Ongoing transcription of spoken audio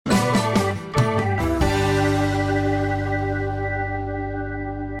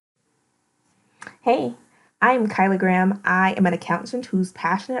Hey, I'm Kyla Graham. I am an accountant who's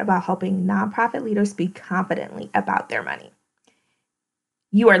passionate about helping nonprofit leaders speak confidently about their money.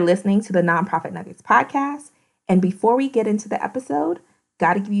 You are listening to the Nonprofit Nuggets podcast. And before we get into the episode,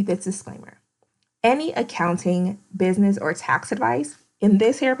 got to give you this disclaimer. Any accounting, business, or tax advice in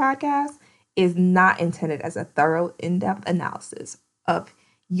this here podcast is not intended as a thorough, in-depth analysis of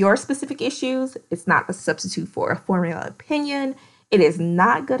your specific issues. It's not a substitute for a formula opinion. It is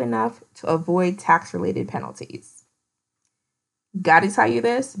not good enough to avoid tax-related penalties. Gotta tell you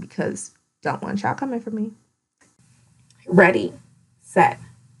this because don't want y'all coming for me. Ready, set,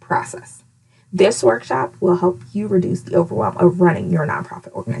 process. This workshop will help you reduce the overwhelm of running your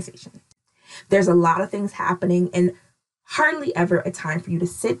nonprofit organization. There's a lot of things happening and hardly ever a time for you to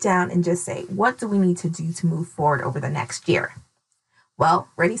sit down and just say, what do we need to do to move forward over the next year? Well,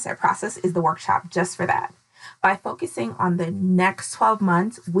 Ready, Set, Process is the workshop just for that. By focusing on the next 12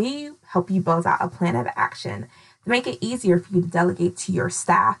 months, we help you build out a plan of action to make it easier for you to delegate to your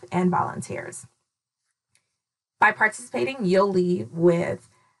staff and volunteers. By participating, you'll leave with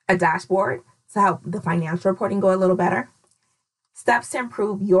a dashboard to help the financial reporting go a little better, steps to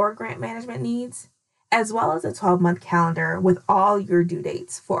improve your grant management needs, as well as a 12-month calendar with all your due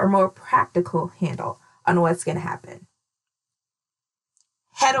dates for a more practical handle on what's going to happen.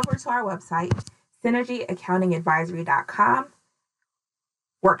 Head over to our website, synergyaccountingadvisory.com,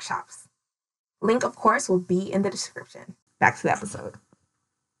 workshops. Link, of course, will be in the description. Back to the episode.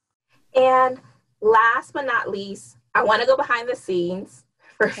 And last but not least, I want to go behind the scenes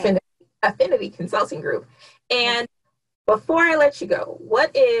for Affinity Consulting Group. And before I let you go,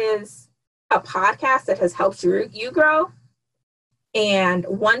 what is a podcast that has helped you grow and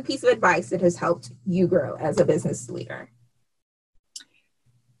one piece of advice that has helped you grow as a business leader?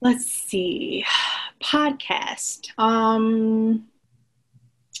 Let's see. Podcast.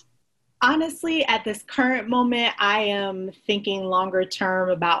 Honestly, at this current moment, I am thinking longer term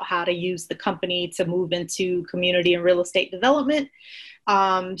about how to use the company to move into community and real estate development.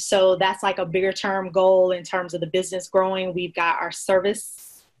 So that's like a bigger term goal in terms of the business growing. We've got our service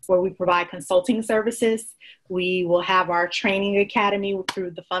where we provide consulting services. We will have our training academy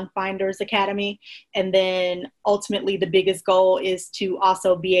through the Fund Finders Academy. And then ultimately the biggest goal is to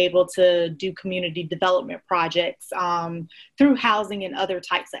also be able to do community development projects through housing and other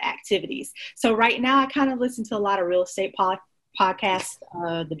types of activities. So right now I kind of listen to a lot of real estate podcasts.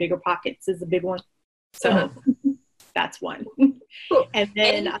 The Bigger Pockets is a big one. So that's one. And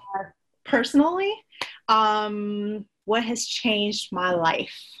then personally, what has changed my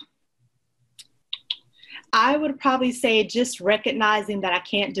life? I would probably say just recognizing that I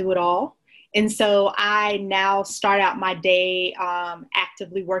can't do it all. And so I now start out my day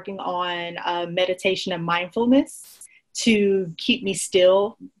actively working on meditation and mindfulness to keep me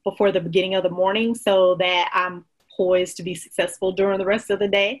still before the beginning of the morning so that I'm poised to be successful during the rest of the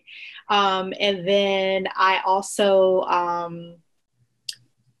day. And then I also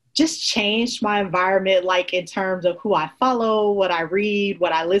just changed my environment, like in terms of who I follow, what I read,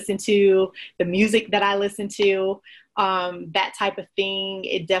 what I listen to, the music that I listen to, that type of thing.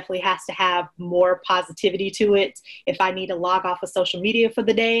 It definitely has to have more positivity to it. If I need to log off of social media for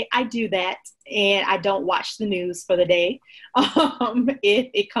the day, I do that. And I don't watch the news for the day if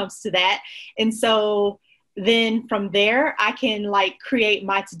it comes to that. And so then from there, I can like create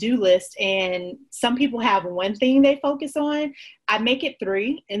my to-do list, and some people have one thing they focus on. I make it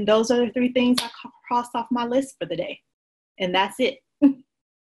 3, and those are the 3 things I cross off my list for the day. And that's it.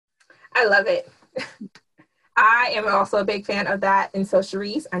 I love it. I am also a big fan of that. And so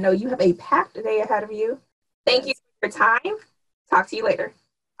Cherise, I know you have a packed day ahead of you. Thank you for your time. Talk to you later.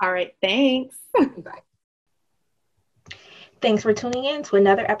 All right. Thanks. Bye. Thanks for tuning in to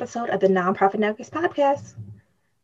another episode of the Nonprofit Nuggets podcast.